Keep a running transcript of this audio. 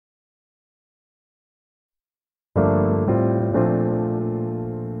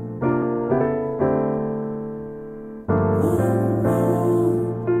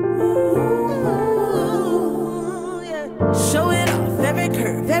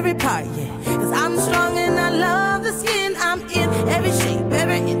every part, yeah. Cause I'm strong and I love the skin. I'm in every shape,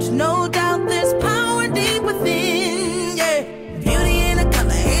 every inch. No doubt there's power deep within, yeah. Beauty ain't a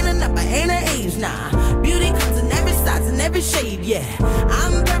color, ain't a number, ain't an age, nah. Beauty comes in every size and every shade, yeah.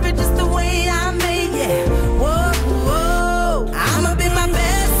 I'm perfect just the way I'm made, yeah. Whoa, whoa, I'ma be my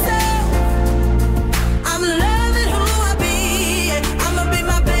best self. I'm loving who I be, yeah. I'ma be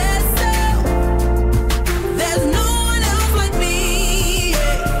my best self. There's no one else like me,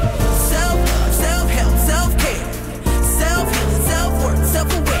 yeah. Self-love, self-help, self-care, self-healing, self-worth,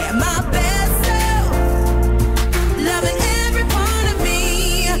 self-aware. My best self, loving every part of me.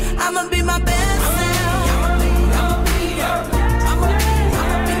 I'ma be my best self.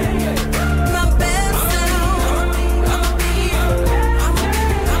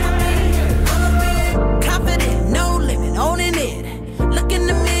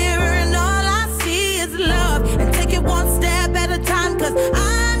 Cause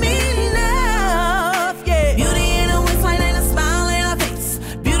I'm enough, yeah. Beauty ain't a waistline, ain't a smile, ain't a face.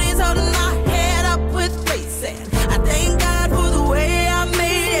 Beauty's holding my head up with grace. And I thank God for the way I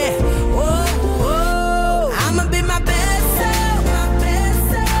made it. Whoa, whoa, I'ma be my best self, my best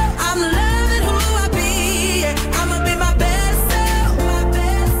self. I'm loving who I be, yeah. I'ma be my best self, my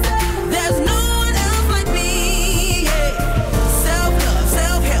best self. There's no one else like me, yeah. Self-love,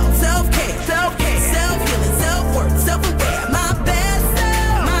 self-help, self-care, self-care, self-healing, self-worth, self-aware. My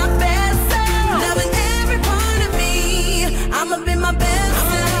I'ma be my best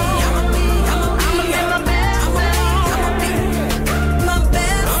self. I'ma be my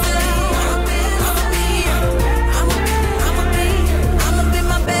best self. I'ma be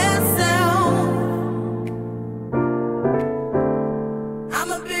my best self.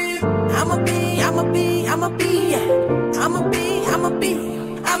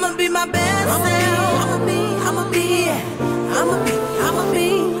 I'ma be my best self. I'ma be my best self.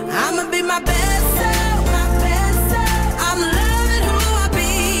 I'ma be my best self. My best self. I'm loving who I be.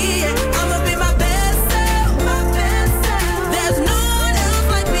 I'ma be my best self. My best self. There's no one else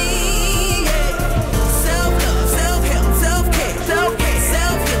like me. Yeah. Self-love, self-help, self-care, self-care,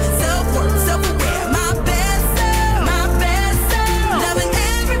 self-healing, self-worth, self-aware. My best self. My best self. Loving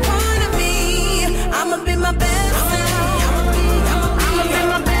every part of me. I'ma be my best self.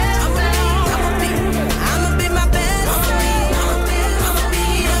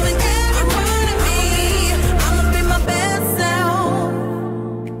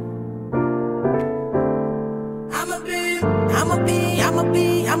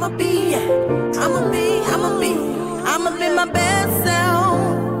 I'ma be my best self.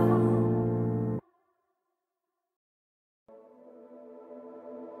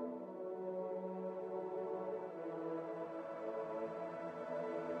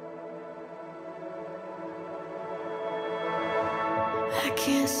 I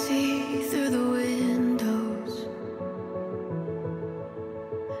can't see through the windows.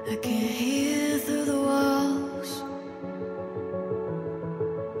 I can't hear through the walls.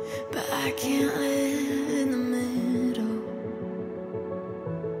 But I can't live in the middle,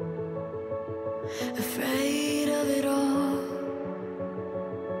 afraid of it all.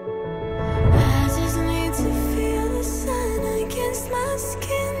 I just need to feel the sun against my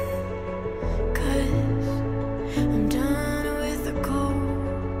skin, 'cause I'm done with the cold.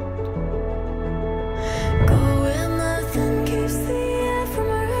 Go where nothing keeps the air from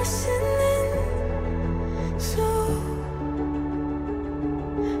rushing in. So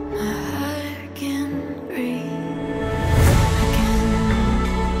my heart can breathe again.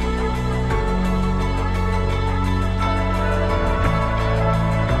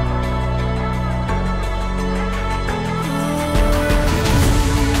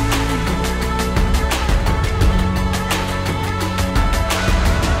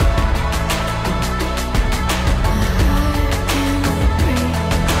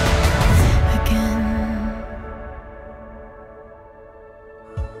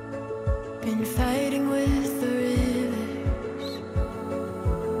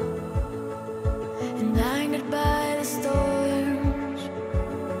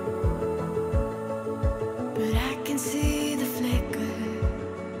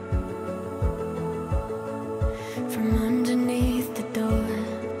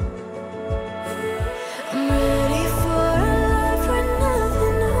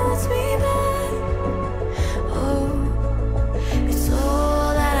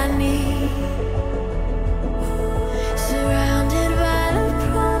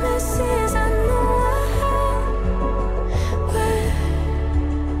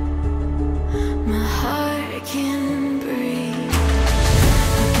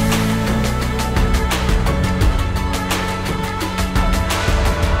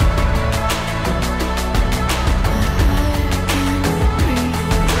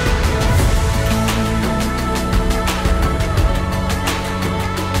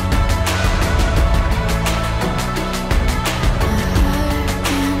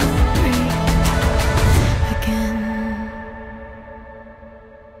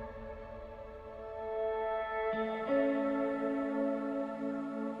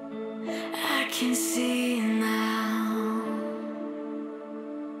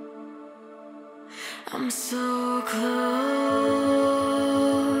 I'm so close,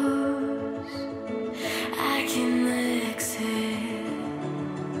 I can exhale,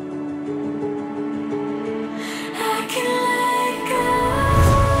 I can let go.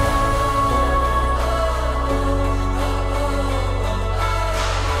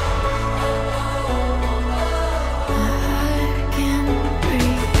 My heart can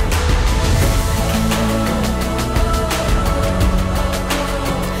breathe,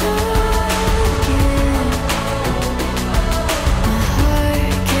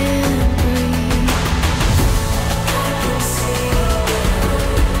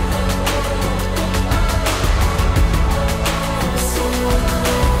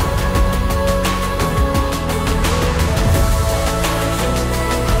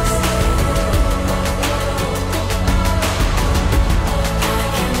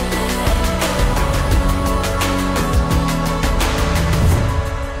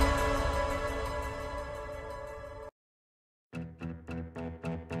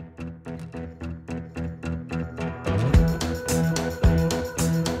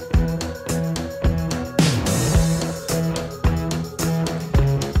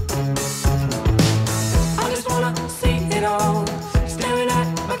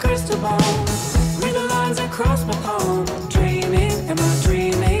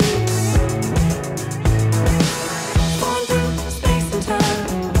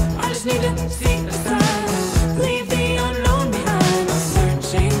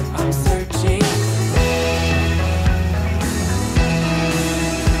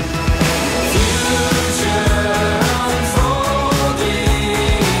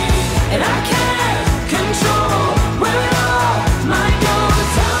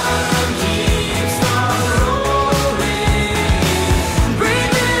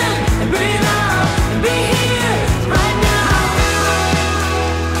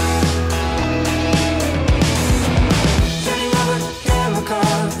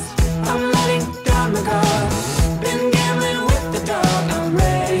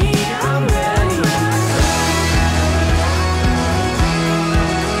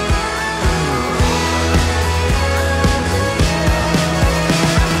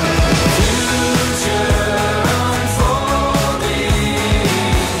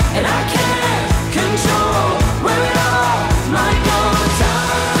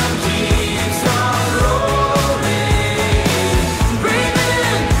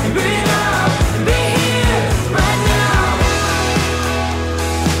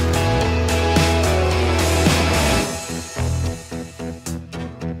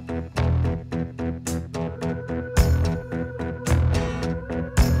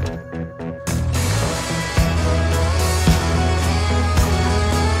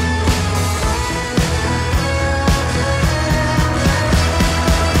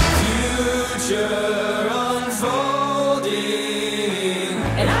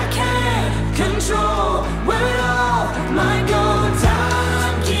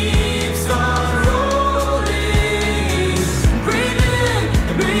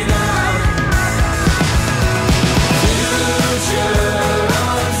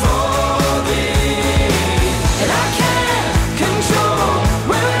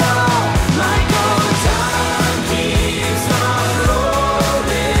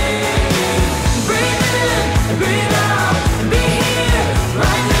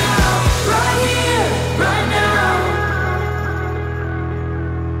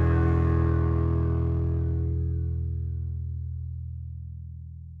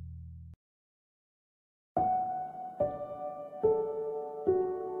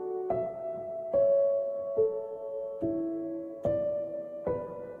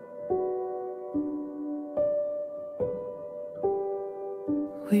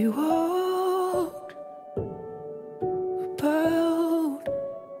 we walked about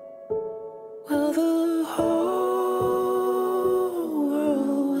while the whole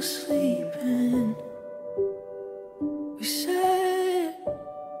world was sleeping. We sat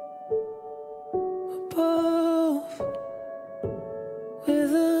above where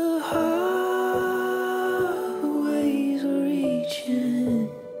the highways were reaching,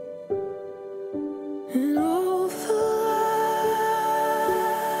 and all the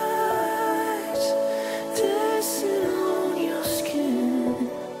lights dancing on your skin.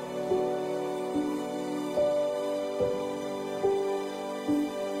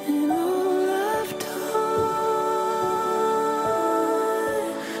 And all I've done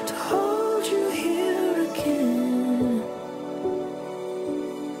to hold you here again,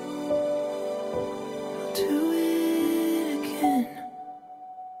 I'll do it again.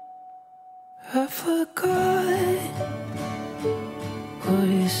 I forgot what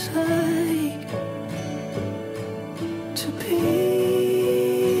it's like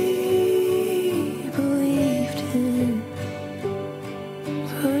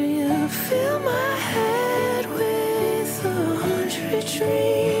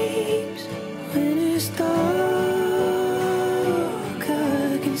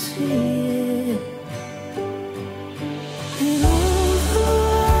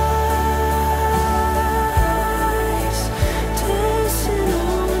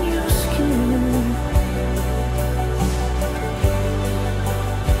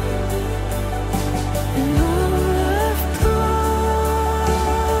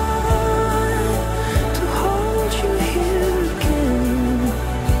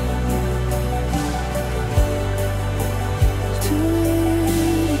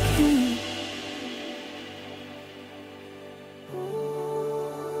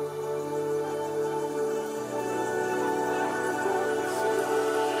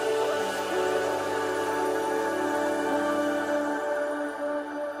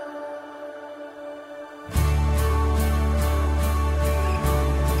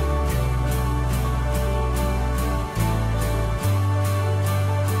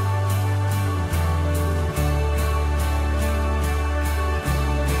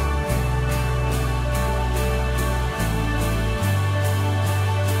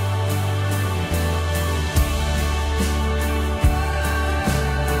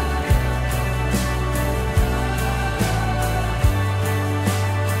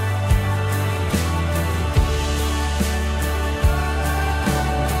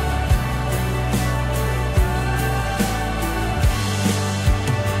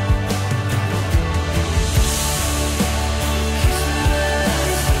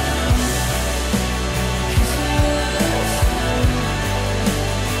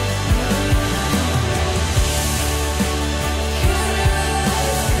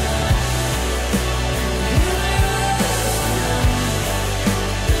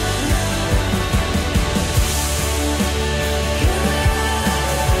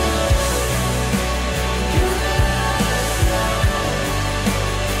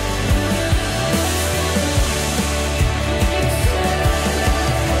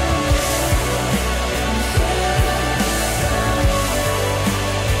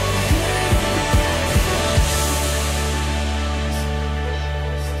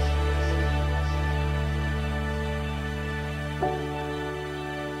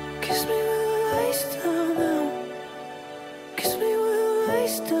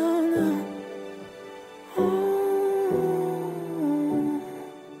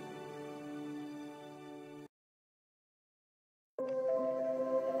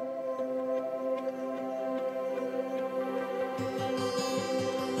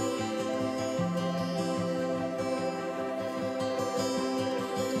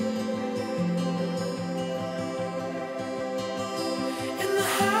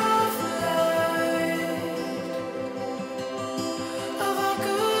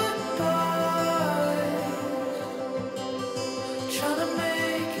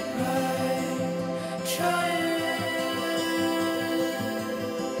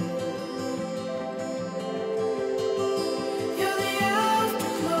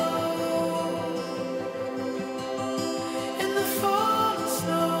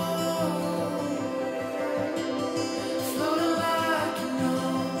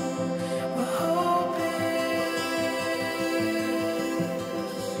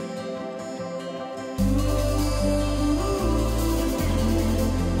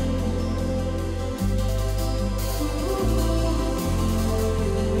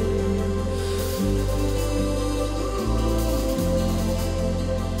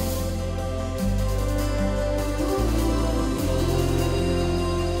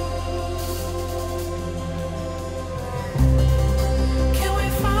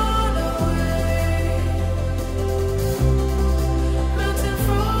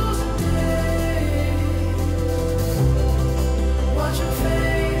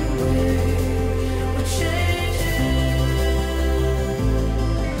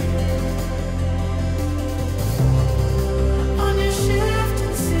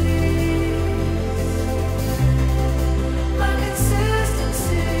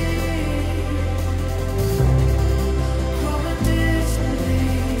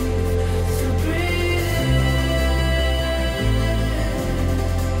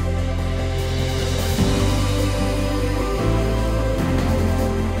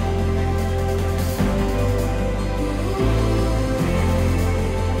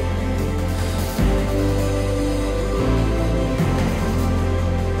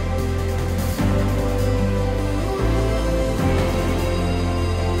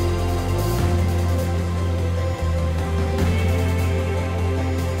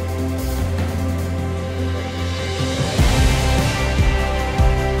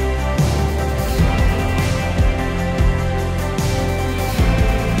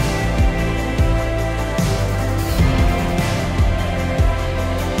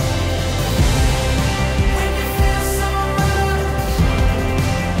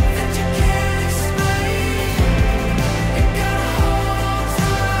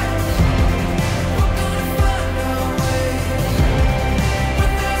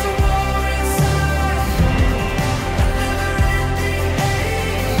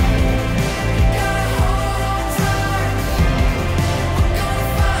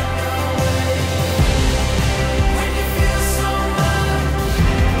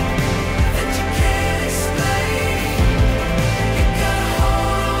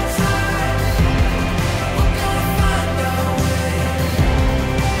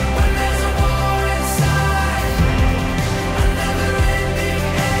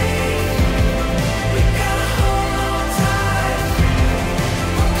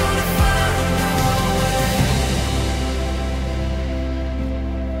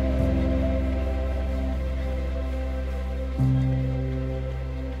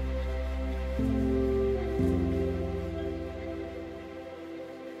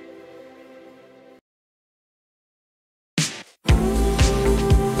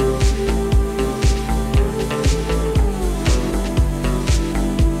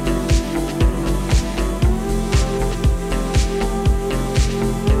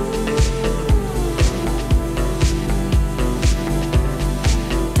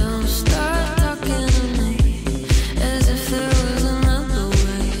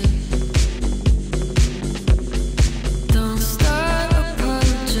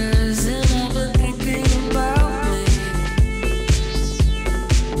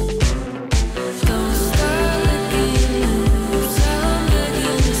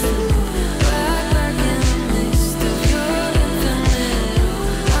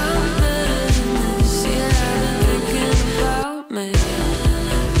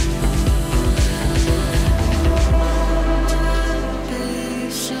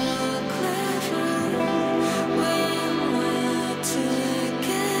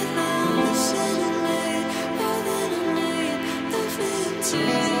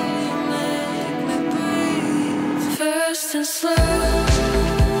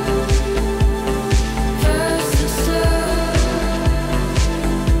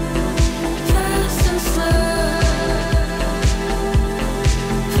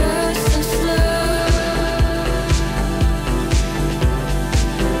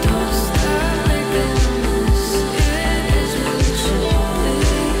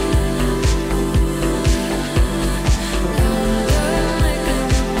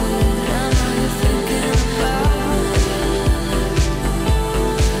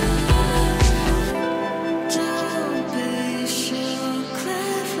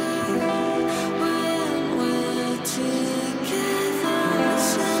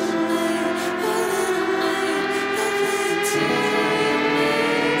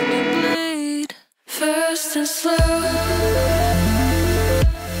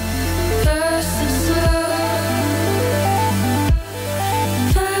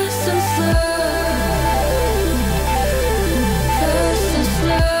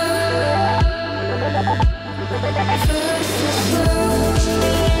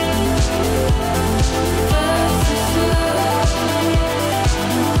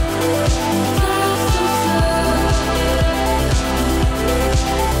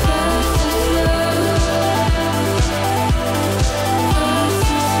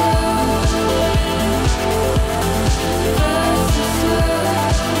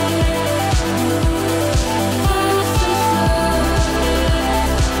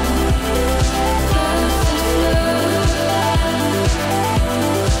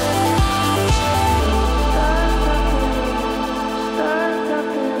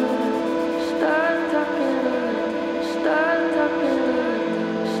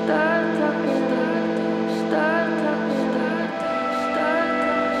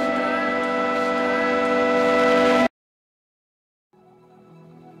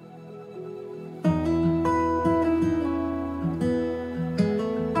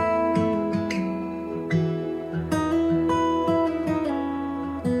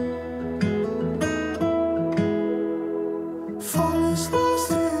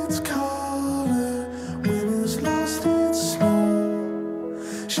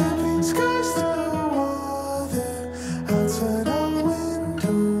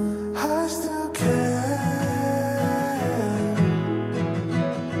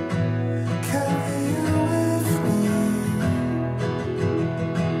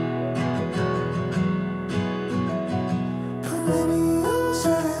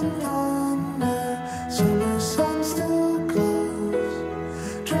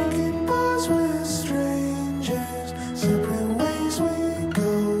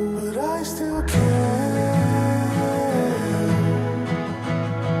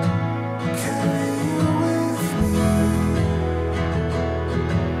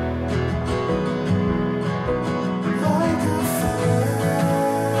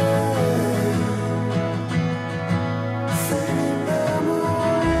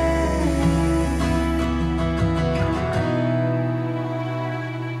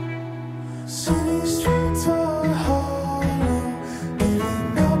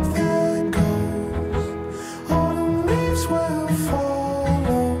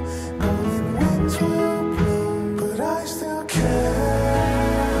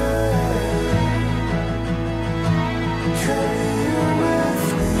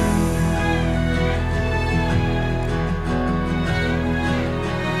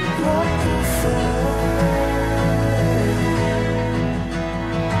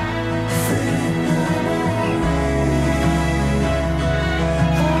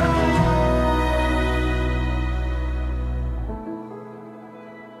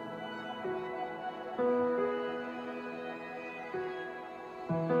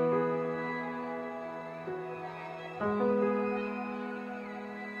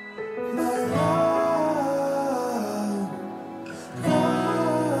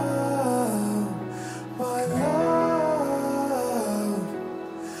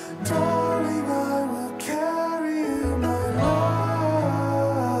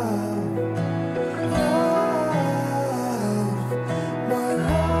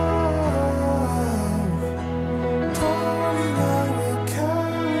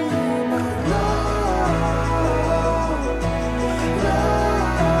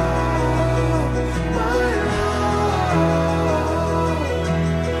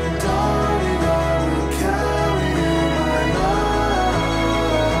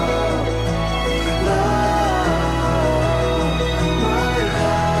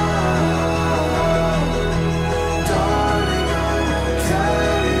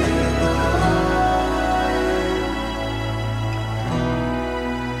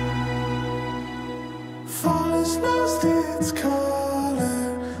lost its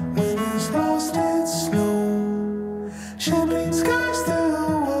color, when it's lost its snow. Champagne skies the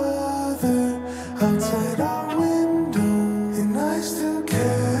weather outside our window, and I still carry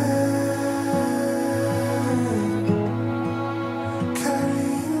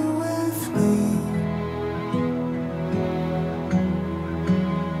you with me.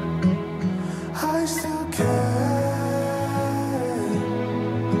 I still carry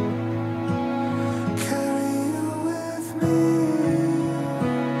you with me.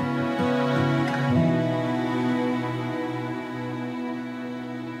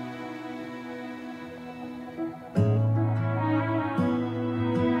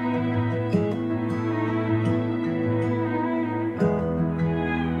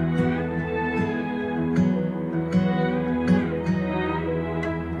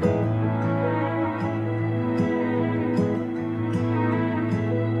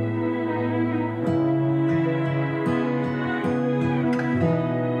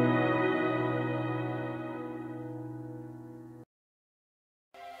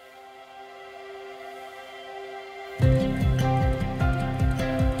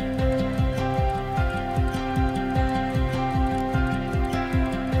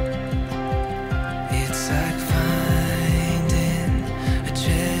 It's like finding a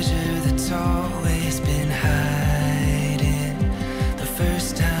treasure that's always been hiding. The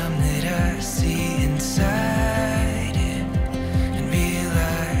first time that I see inside it and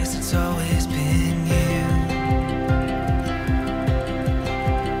realize it's always been you.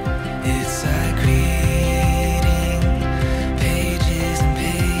 It's like reading pages and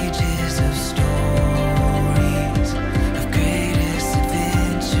pages of stories of greatest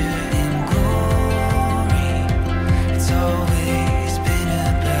adventure and glory. It's always been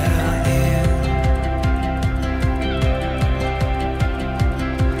about you.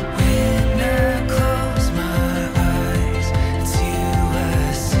 When I close my eyes, it's you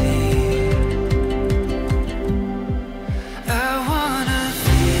I see. I wanna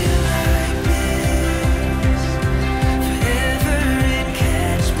feel like this forever and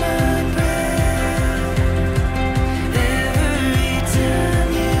catch my breath every time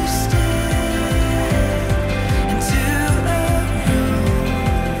you step into a room.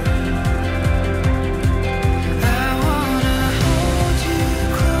 I wanna hold you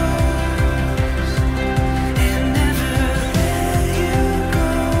close and never let you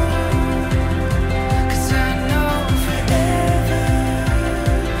go, 'cause I know forever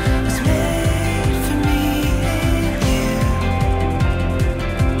was made for me and you,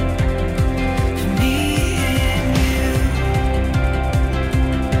 for me and you.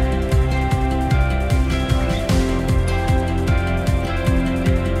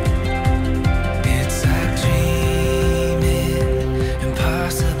 It's like dreaming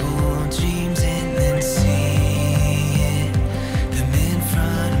impossible dreams and then seeing them in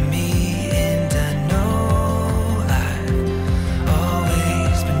front of me, and I know I've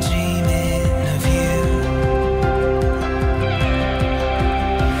always been dreaming of you.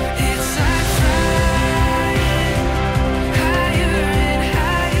 It's like flying higher and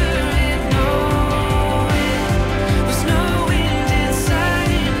higher and knowing there's no wind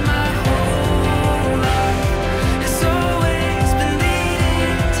inside in my whole life. It's always been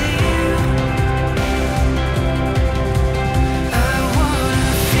leading to you. I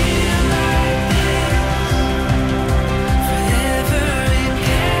wanna feel like this forever and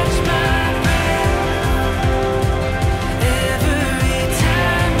catch my breath every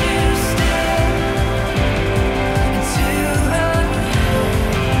time you step into a room.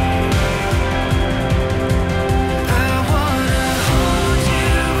 I wanna hold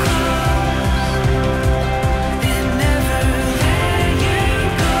you close and never let you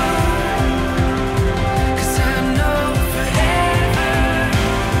go, 'cause I know forever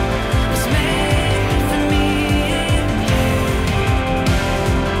was made for me and you,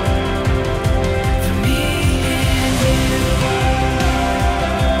 for me and you.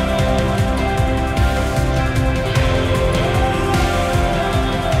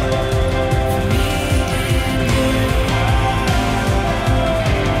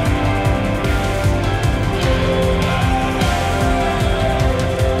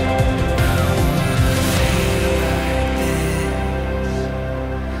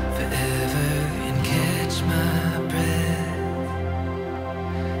 Forever and catch my breath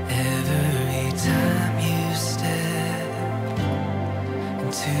every time you step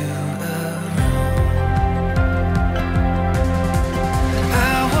into a room.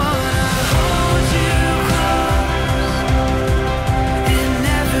 I wanna hold you close and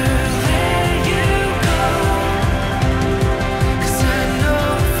never let you go, 'cause I know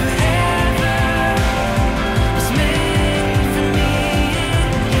forever was made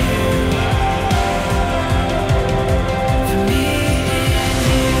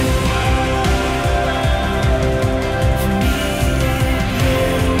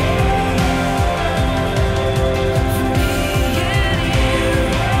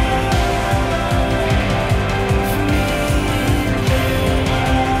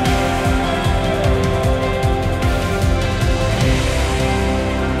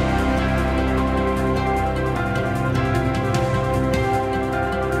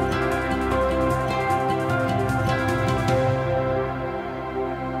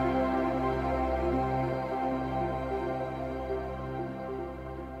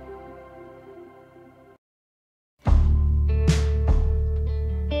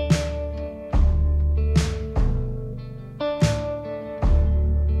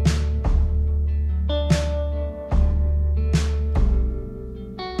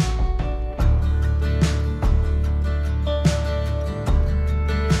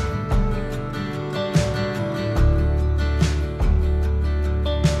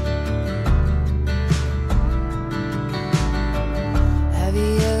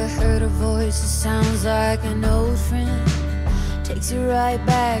heard a voice that sounds like an old friend. Takes you right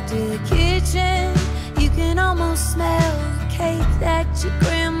back to the kitchen. You can almost smell the cake that your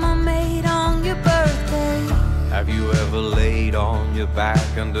grandma made on your birthday. Have you ever laid on your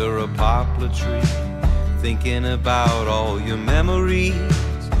back under a poplar tree, thinking about all your memories,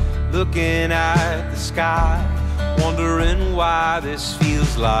 looking at the sky, wondering why this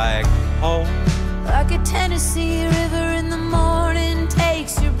feels like home? Like a Tennessee river in the morning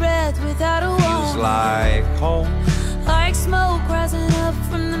takes your breath without a warning. Feels like home. Like smoke rising up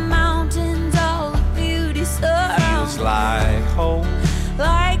from the mountains, all the beauty surrounds. Feels like home.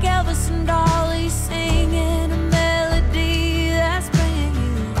 Like Elvis and Dolly singing a melody that's bringing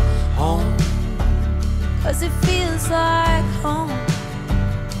you home. 'Cause it feels like home.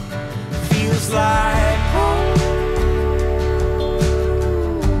 Feels like home.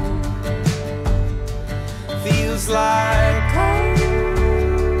 Feels like home.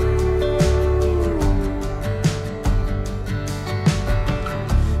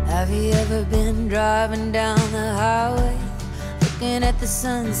 Have you ever been driving down the highway, looking at the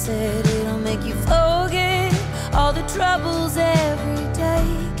sunset? It'll make you forget all the troubles every day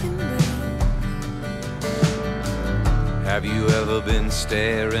can bring. Have you ever been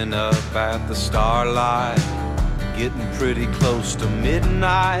staring up at the starlight, getting pretty close to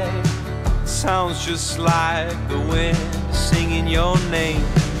midnight? Sounds just like the wind singing your name.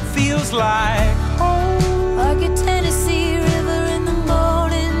 Feels like home. Like a Tennessee river in the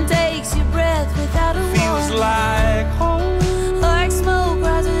morning takes your breath without a warning. Feels like home. Like smoke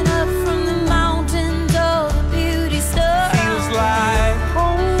rising up from the mountains, all the beauty surrounds. Feels like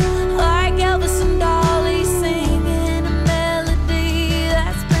home. Like Elvis and Dolly singing a melody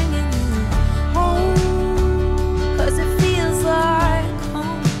that's bringing you home. 'Cause it feels like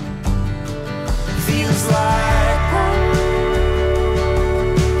home. Feels like home.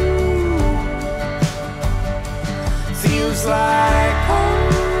 Feels like home.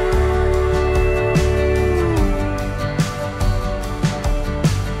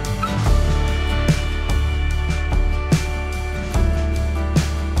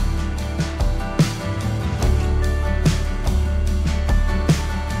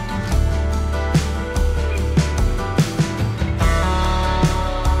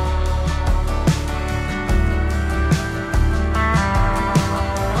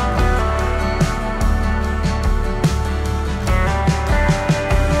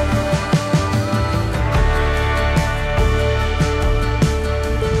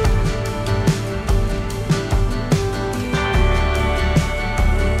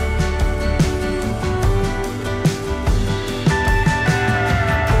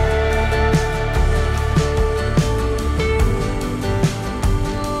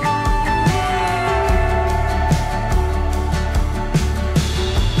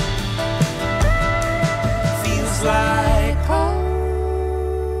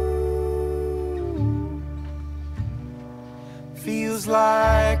 Feels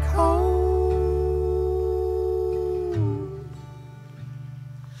like home.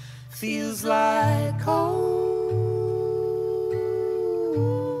 Feels like home.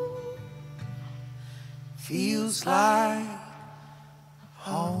 Feels like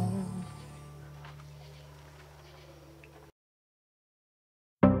home.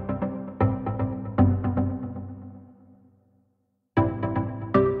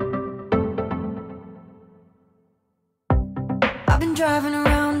 Driving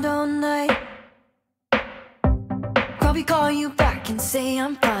around all night, probably call you back and say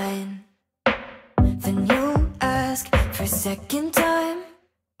I'm fine. Then you ask for a second time,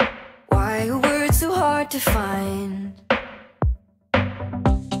 why are words so hard to find?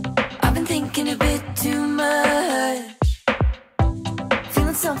 I've been thinking a bit too much,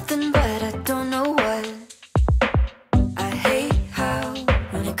 feeling something but I don't know what. I hate how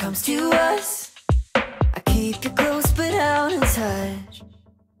when it comes to us, keep you close but out of touch.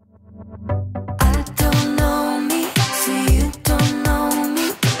 I don't know me, so you don't know me,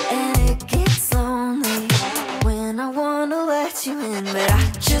 and it gets lonely when I wanna let you in, but I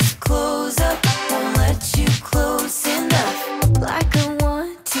just close up, won't let you close enough, like I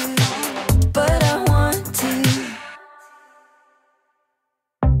want to, but I want to.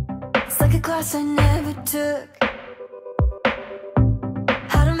 It's like a class I never took,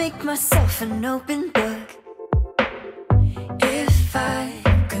 how to make myself an open book. If I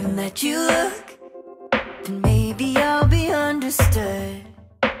could let you look, then maybe I'll be understood.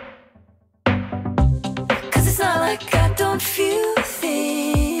 'Cause it's not like I don't feel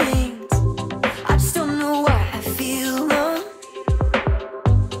things, I just don't know why I feel them.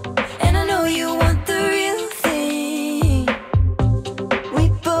 And I know you want the real thing, we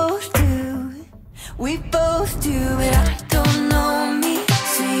both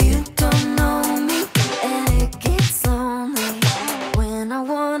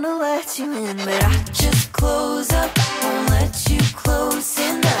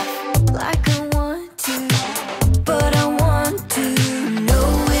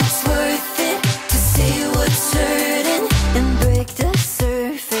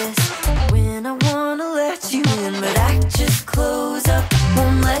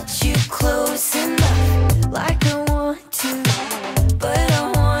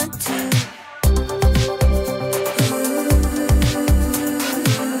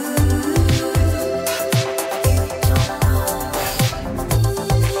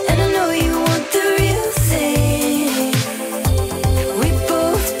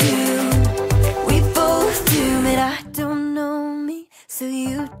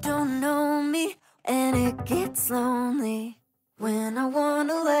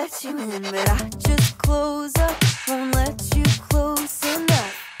let you in, but I just close up, won't let you close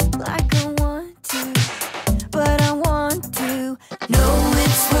enough like I want to, but I want to. Know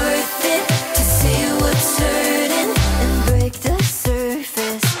it's worth it to see what's hurting and break the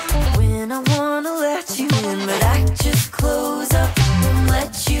surface when I wanna let you in, but I just close up, won't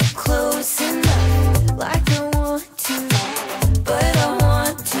let you close enough like I want to, but I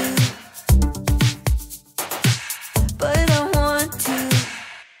want to, but I want to.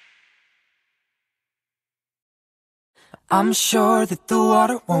 I'm sure that the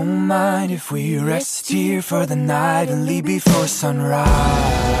water won't mind if we rest here for the night and leave before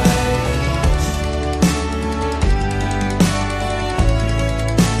sunrise.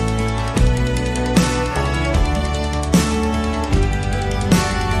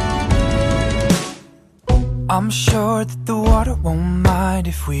 I'm sure that the water won't mind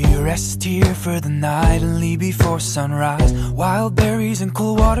if we rest here for the night and leave before sunrise. Wild berries and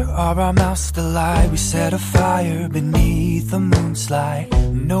cool water are our mouths' delight. We set a fire beneath the moonlight.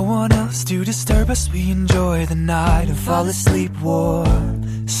 No one else to disturb us. We enjoy the night and fall asleep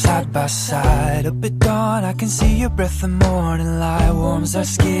warm, side by side. Up at dawn I can see your breath. The morning light warms our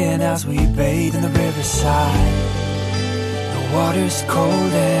skin as we bathe in the riverside. The water's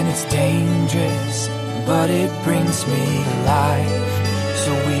cold and it's dangerous, but it brings me to life.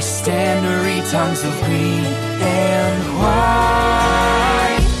 So we stand to read tongues of green and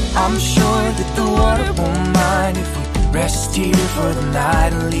white. I'm sure that the water won't mind if we rest here for the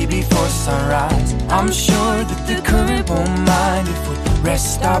night and leave before sunrise. I'm sure that the current won't mind if we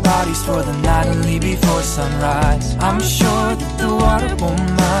rest our bodies for the night and leave before sunrise. I'm sure that the water won't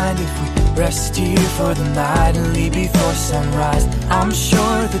mind if we rest here for the night and leave before sunrise. I'm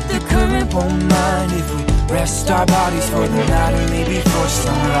sure that the current won't mind if we rest our bodies for the night and leave before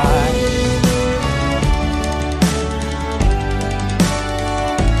sunrise.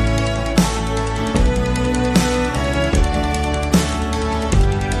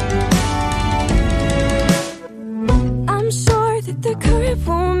 The current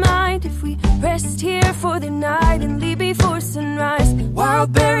won't mind if we rest here for the night and leave before sunrise.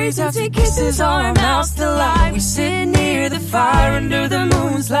 Wild berries and sweet kisses are our mouths' delight. We sit near the fire under the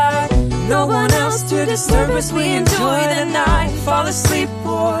moon's light. No one else to disturb us. We enjoy the night, fall asleep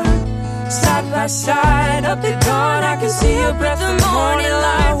warm, side by side. Up at dawn I can see your breath. The morning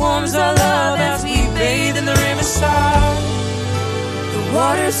light warms our love as we bathe in the riverside. The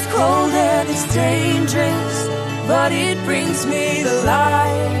water's cold and it's dangerous, but it brings me to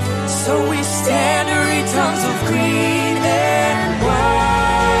life. So we stand to read tongues of green and white.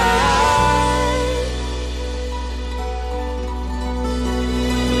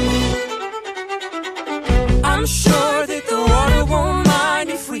 I'm sure that the water won't mind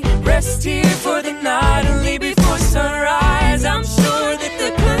if we rest here for the night and leave before sunrise. I'm sure that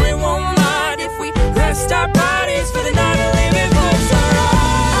the current won't mind if we rest our bodies for the night and leave before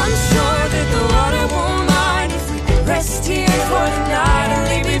sunrise. I'm sure that the water won't mind if we rest here for the night and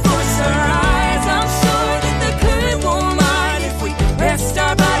leave before sunrise. I'm sure that the current won't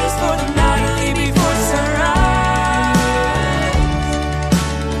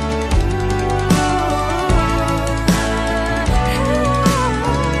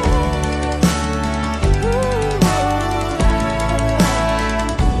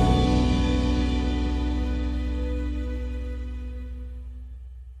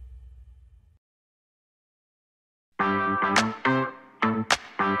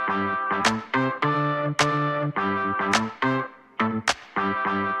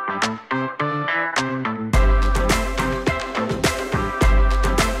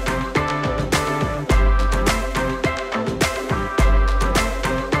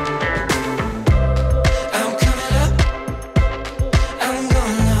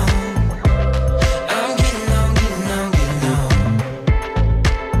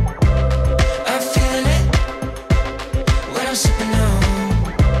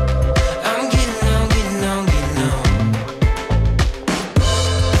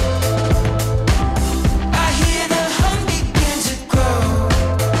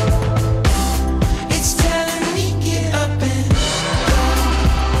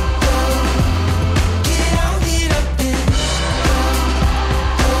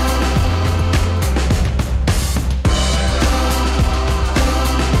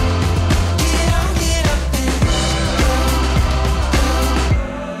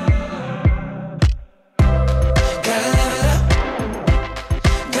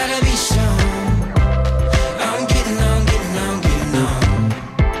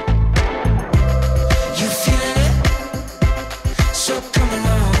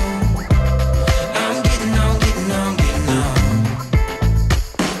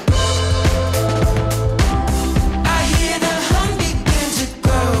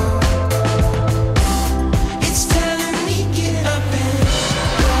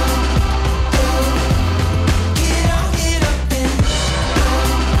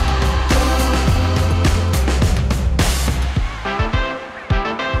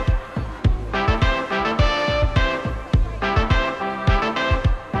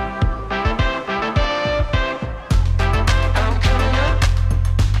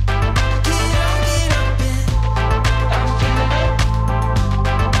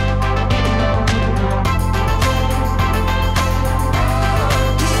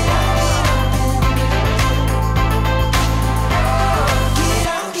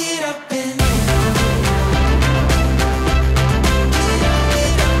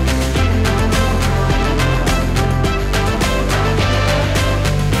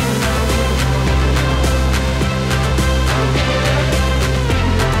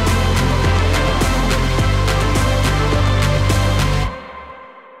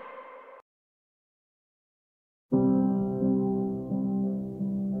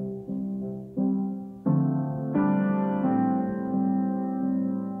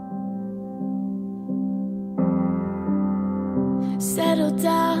Settle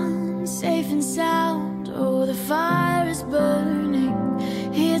down, safe and sound. Oh, the fire is burning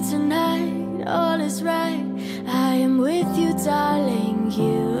here tonight. All is right. I am with you, darling.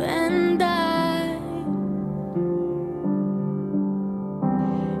 You and I.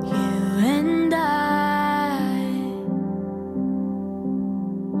 You and I.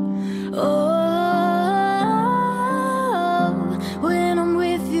 Oh, when I'm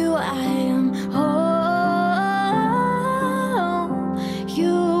with you, I am home.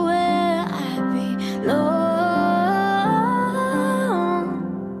 You where I belong.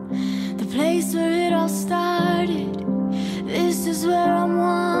 The place where it all started. This is where I'm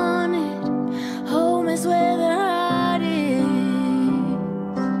wanted. Home is where the heart is.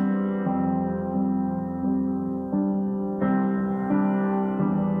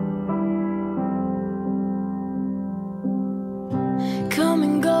 Come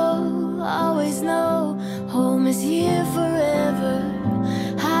and go, always know. Home is here forever.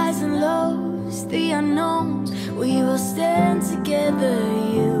 Highs and lows, the unknowns. We will stand together,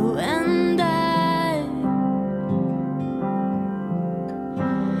 you and I.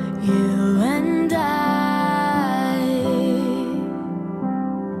 You and I.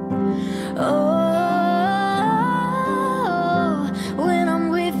 Oh, when I'm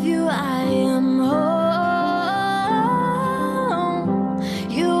with you, I am home.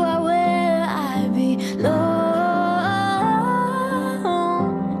 You are where I belong.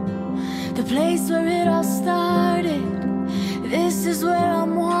 The place where it all started. This is where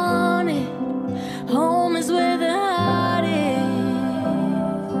I'm wanted. Home is where the heart is.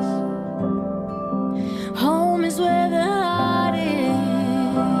 Home is where the heart is.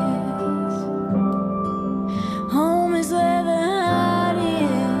 Home is where the heart is.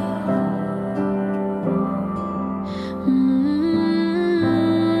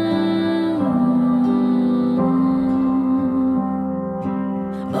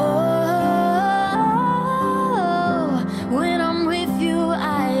 Oh, when I'm with you,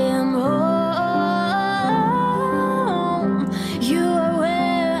 I am home. You are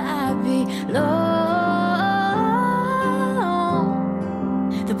where I belong.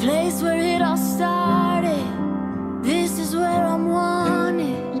 The place where it all started. This is where I'm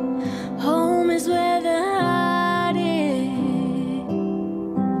wanted. Home is where the heart is.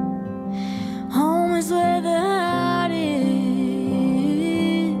 Home is where the heart is.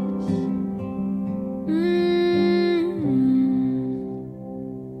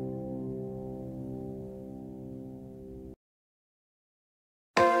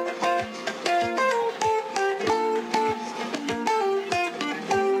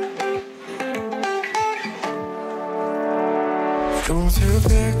 Going through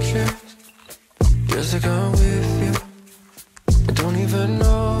pictures, years ago with you. I don't even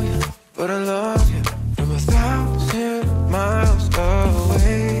know you, but I love you. From 1,000 miles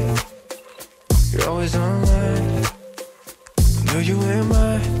away, you're always online. I know you ain't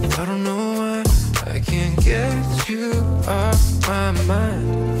mine, I don't know why I can't get you off my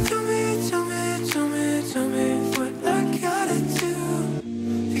mind. Tell me, tell me, tell me, tell me what I gotta do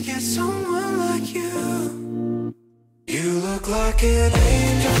to get someone like you. You look like an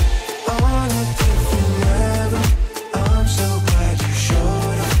angel on a different level. I'm so glad you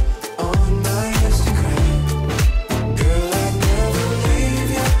showed up on my Instagram. Girl, I'd never leave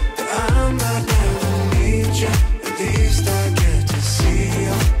you, but I might never meet you. At least I get to see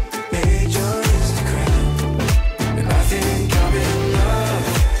you, made your Instagram. And I think I'm in love.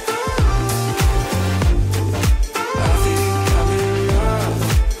 I think I'm in love.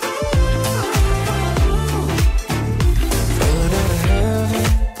 Falling out of heaven,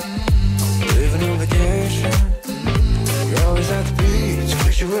 living on vacation. You're always at the beach,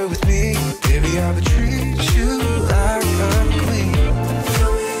 wish you were with me. Baby, I would treat you like a queen.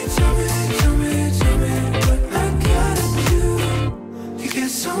 Tell me, tell me, tell me, tell me what I gotta do to get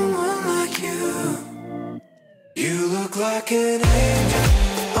someone like you. You look like an angel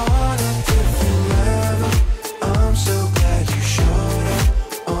on a different level. I'm so glad you showed up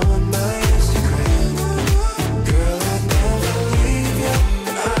on my Instagram. Girl, I'd never leave you,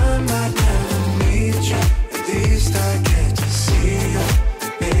 and I might never meet you. At least I get to see you,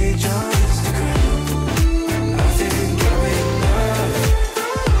 made your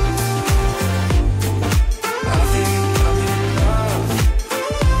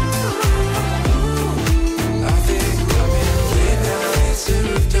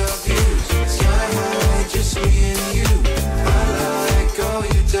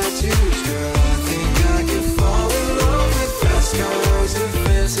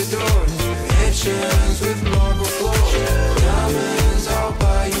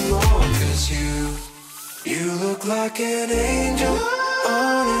look like an angel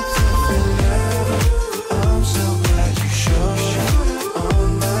on a different level. I'm so glad you showed up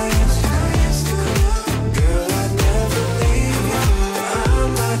on my Instagram. Girl, I'd never leave you. I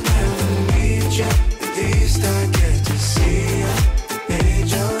might never meet you. At least I get to see you.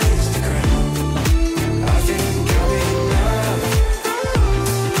 Page on Instagram. I think I'm in love.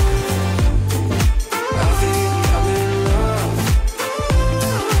 I think I'm in love.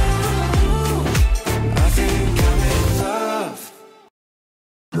 I think I'm in love.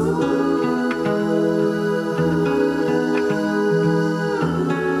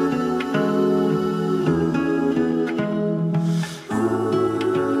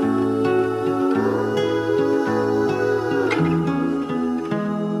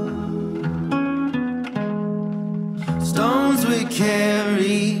 Stones we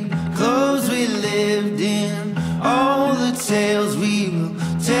carry, clothes we lived in, all the tales we will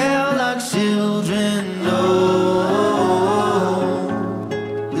tell our children. Oh,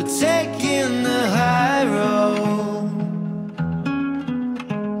 we're taking the high road.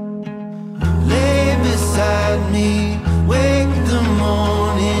 Lay beside me, wake the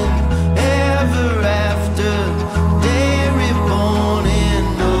morning, ever after, day reborn in.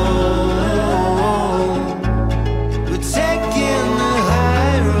 Oh, we're taking the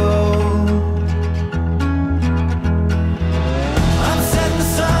high road. I'm setting the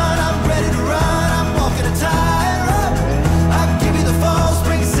sun, I'm ready to run, I'm walking a tightrope. I'll give you the fall,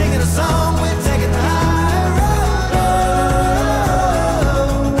 spring, singing a song, we're taking the high road.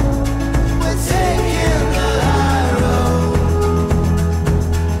 We're taking the high road.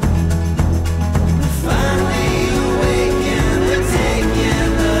 We're finally awakened, we're taking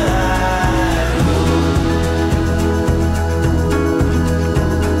the high road.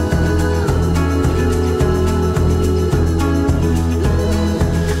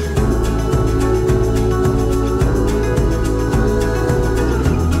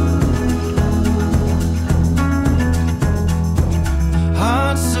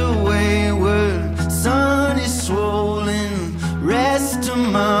 Hearts are wayward, sun is swollen. Rest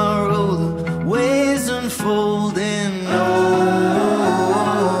tomorrow, the ways unfolding. Oh,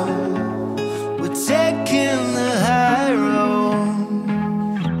 we're taking the high road.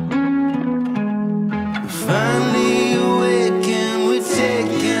 We're finally awakened, we're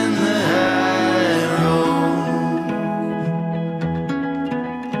taking the high road.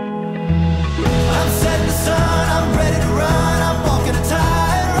 I'm setting the sun, I'm ready to run, I'm walking a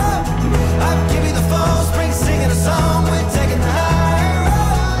tightrope. I'll give you the fall, spring, singing a song, we're taking the high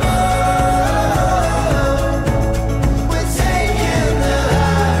road. We're taking the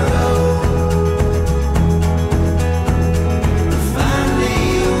high road. We're finally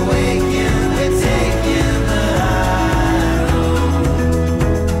awakened, we're taking the high road.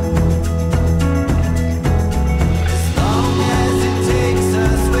 As long as it takes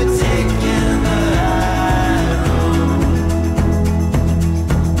us, we're taking the high road.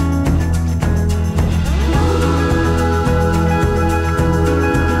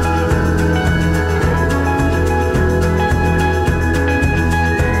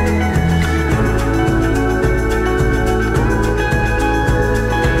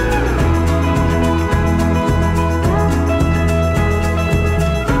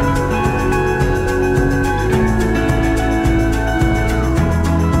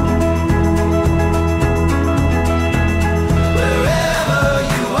 Wherever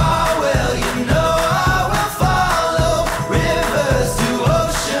you are, well, you know I will follow. Rivers to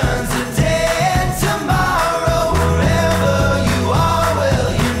oceans, today and tomorrow. Wherever you are, well,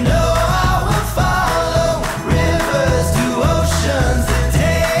 you know I will follow. Rivers to oceans,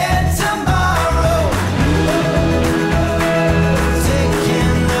 today and tomorrow.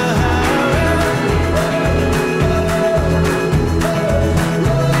 Taking the high road.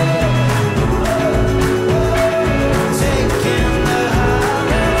 Taking the high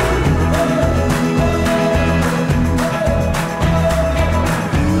road.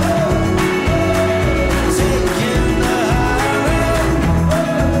 Taking the high road.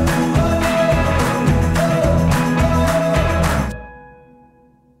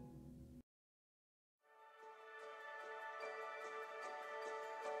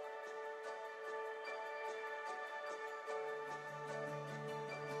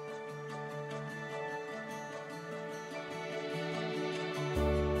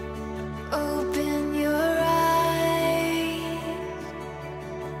 Open your eyes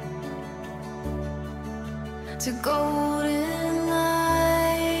to golden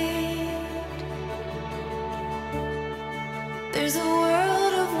light. There's a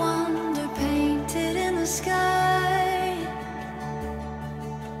world of wonder painted in the sky.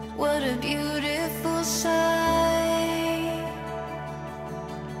 What a beautiful sight.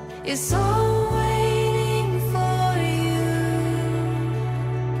 It's all waiting for you.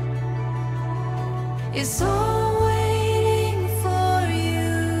 It's all waiting for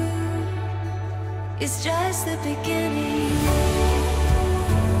you. It's just the beginning.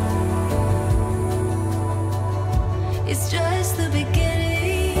 It's just the beginning.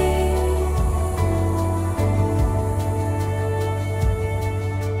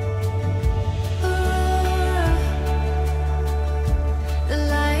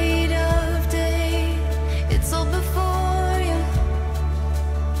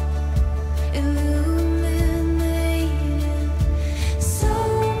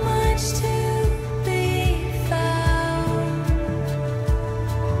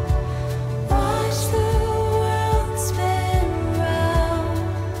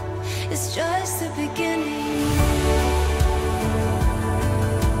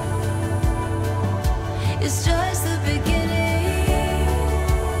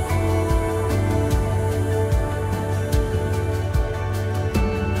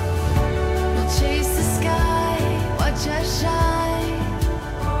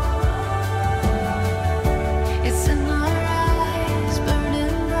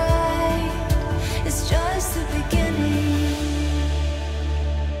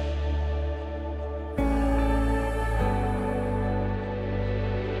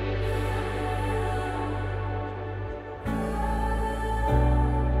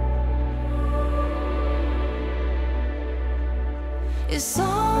 It's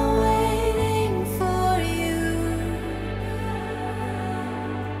all waiting for you.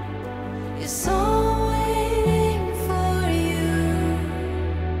 It's all waiting for you.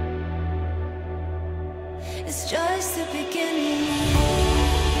 It's just the beginning.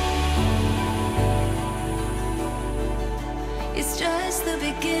 It's just the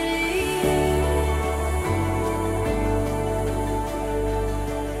beginning.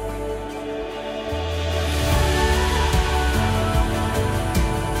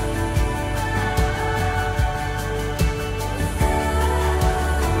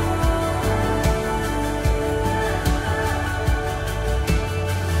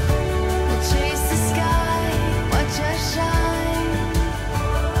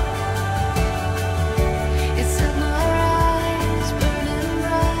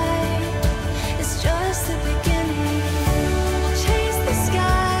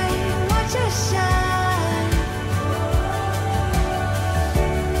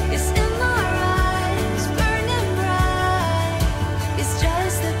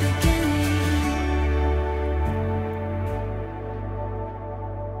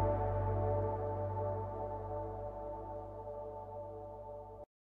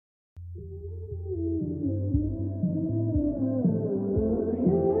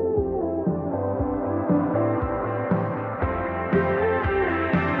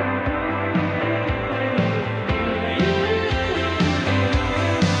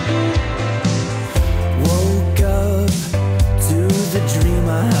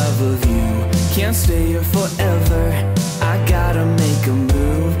 Can't stay here forever, I gotta make a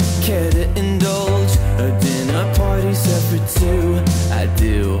move. Care to indulge, a dinner party set for two. I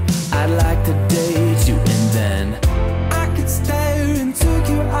do, I'd like to date you and then I could stare into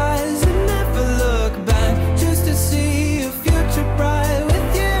your eyes and never look back, just to see a future bright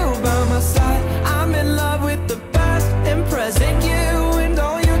with you by my side. I'm in love with the past and present, you and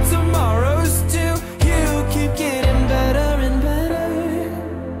all your tomorrows too. You keep getting better and better.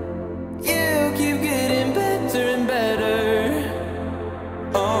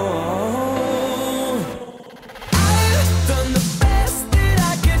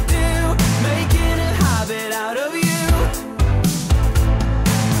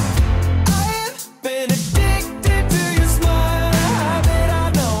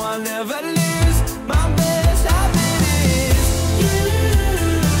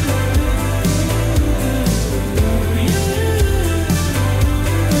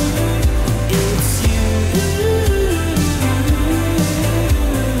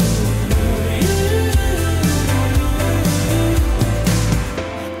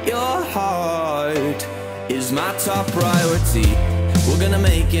 Top priority, we're gonna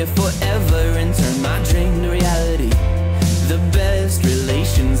make it forever and turn my dream to reality. The best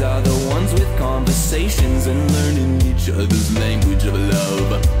relations are the ones with conversations and learning each other's language of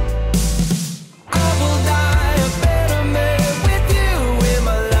love. I will die a better man with you in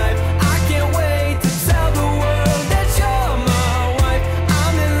my life. I can't wait to tell the world that you're my wife.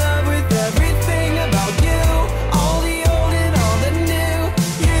 I'm in love with everything about you, all the old and all the new.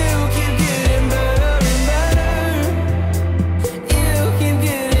 You keep getting better and better. You keep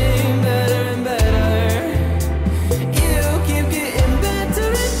getting better and better. You keep getting better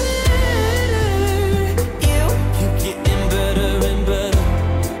and better.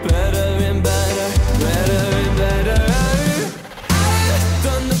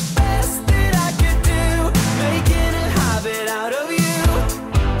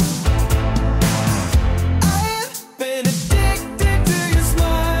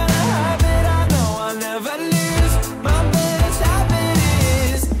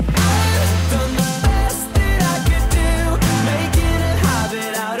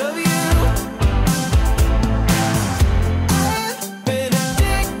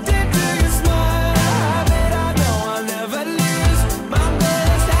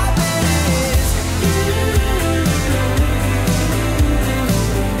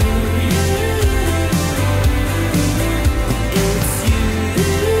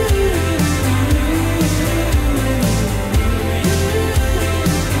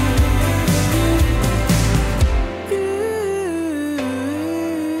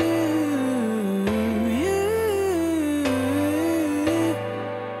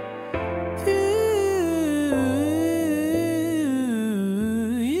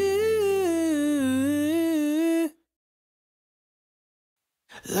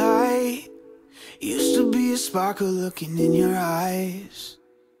 sparkle looking in your eyes,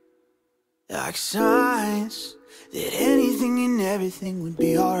 like signs that anything and everything would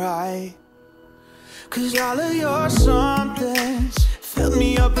be alright. Cause all of your somethings filled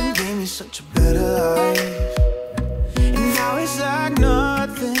me up and gave me such a better life. And now it's like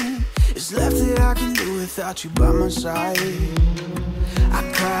nothing is left that I can do without you by my side. I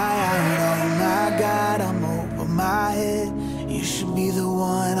cry out, oh my God, I'm over my head. You should be the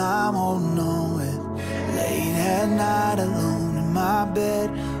one I'm holding on with. Late at night alone in my bed,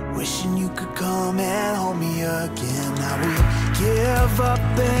 wishing you could come and hold me again. I would give up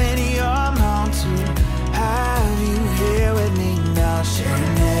any amount to have you here with me now,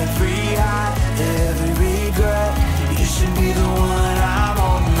 sharing every high, every regret. You should be the one I'm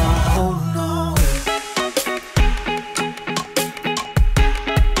holding on with.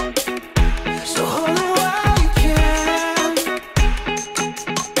 So hold it while you can.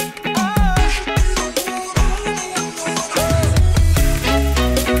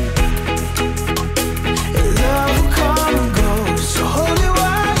 Love will come and go, so hold it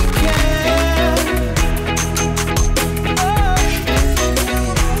while you can.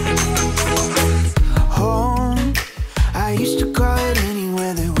 Home, I used to call it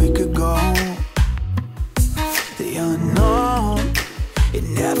anywhere that we could go. The unknown, it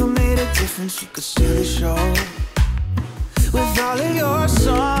never made a difference, you could steal the show. With all of your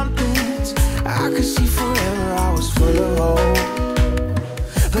somethings, I could see forever, I was full of hope.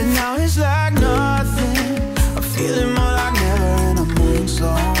 But now it's like nothing, I'm feeling more like never and I'm moving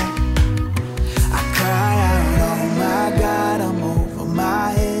slow. I cry out, oh my God, I'm over my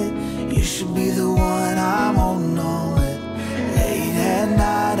head. You should be the one I'm holding on with. Late at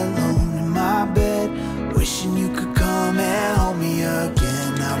night alone in my bed, wishing you could come and hold me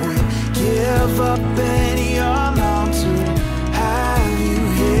again. I would give up any